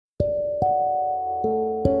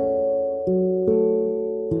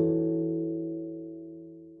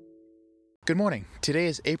Good morning. Today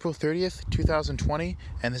is April 30th, 2020,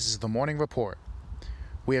 and this is the Morning Report.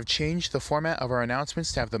 We have changed the format of our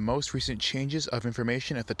announcements to have the most recent changes of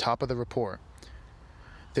information at the top of the report.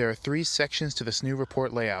 There are 3 sections to this new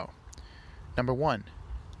report layout. Number 1.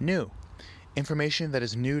 New. Information that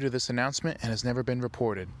is new to this announcement and has never been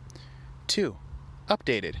reported. 2.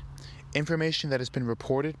 Updated. Information that has been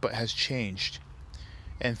reported but has changed.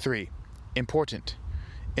 And 3. Important.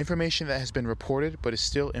 Information that has been reported but is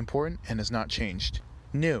still important and has not changed.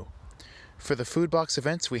 New. For the food box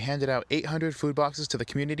events, we handed out 800 food boxes to the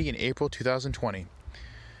community in April 2020.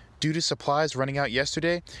 Due to supplies running out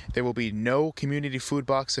yesterday, there will be no community food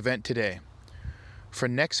box event today. For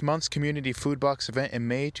next month's community food box event in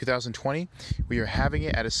May 2020, we are having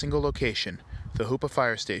it at a single location, the Hoopa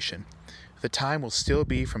Fire Station. The time will still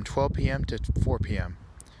be from 12 p.m. to 4 p.m.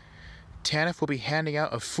 TANF will be handing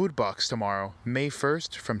out a food box tomorrow, May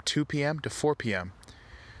 1st, from 2 p.m. to 4 p.m.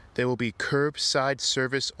 There will be curbside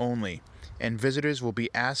service only, and visitors will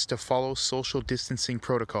be asked to follow social distancing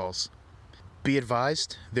protocols. Be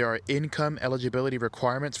advised, there are income eligibility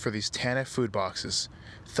requirements for these TANF food boxes.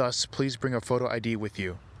 Thus, please bring a photo ID with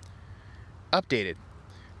you. Updated.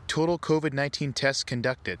 Total COVID-19 tests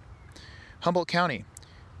conducted. Humboldt County,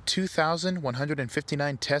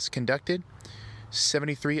 2,159 tests conducted,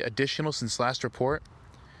 73 additional since last report.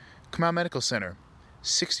 Kamau Medical Center,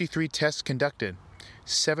 63 tests conducted,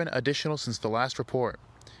 7 additional since the last report.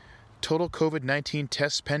 Total COVID-19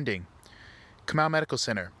 tests pending. Kamau Medical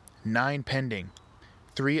Center, 9 pending,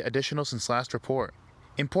 3 additional since last report.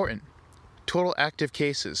 Important. Total active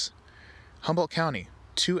cases. Humboldt County,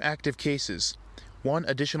 2 active cases, 1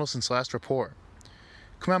 additional since last report.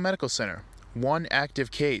 Kamau Medical Center, 1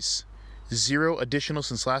 active case, 0 additional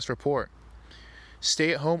since last report.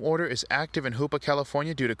 Stay-at-home order is active in Hoopa,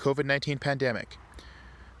 California due to COVID-19 pandemic.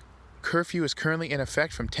 Curfew is currently in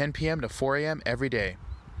effect from 10 p.m. to 4 a.m. every day.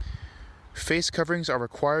 Face coverings are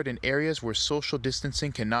required in areas where social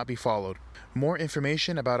distancing cannot be followed. More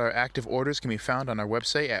information about our active orders can be found on our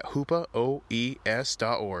website at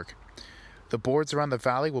hoopaoes.org. The boards around the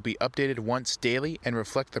valley will be updated once daily and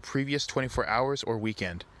reflect the previous 24 hours or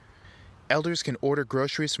weekend. Elders can order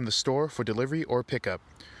groceries from the store for delivery or pickup.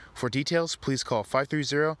 For details, please call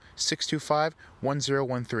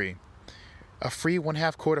 530-625-1013. A free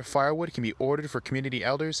 1/2 quart of firewood can be ordered for community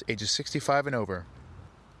elders ages 65 and over.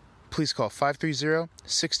 Please call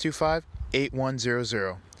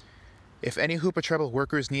 530-625-8100. If any Hoopa tribal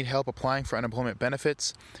workers need help applying for unemployment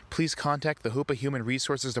benefits, please contact the Hoopa Human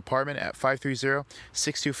Resources Department at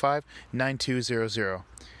 530-625-9200.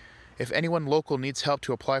 If anyone local needs help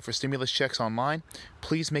to apply for stimulus checks online,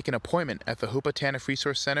 please make an appointment at the Hoopa TANF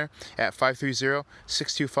Resource Center at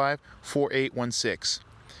 530-625-4816.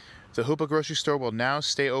 The Hoopa grocery store will now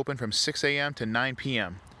stay open from 6 a.m. to 9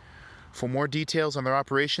 p.m. For more details on their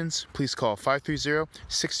operations, please call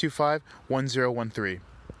 530-625-1013.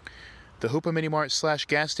 The Hoopa Mini Mart /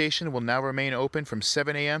 gas station will now remain open from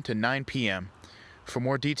 7 a.m. to 9 p.m. For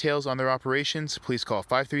more details on their operations, please call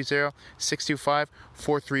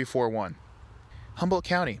 530-625-4341. Humboldt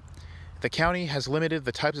County. The county has limited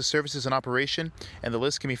the types of services in operation, and the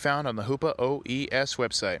list can be found on the Hoopa OES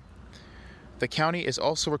website. The county is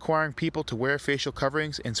also requiring people to wear facial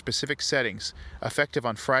coverings in specific settings, effective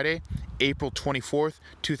on Friday, April 24th,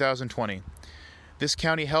 2020. This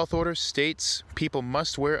county health order states people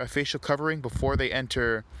must wear a facial covering before they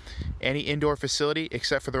enter any indoor facility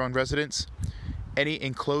except for their own residence, any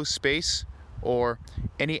enclosed space, or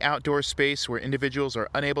any outdoor space where individuals are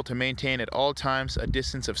unable to maintain at all times a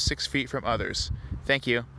distance of 6 feet from others. Thank you.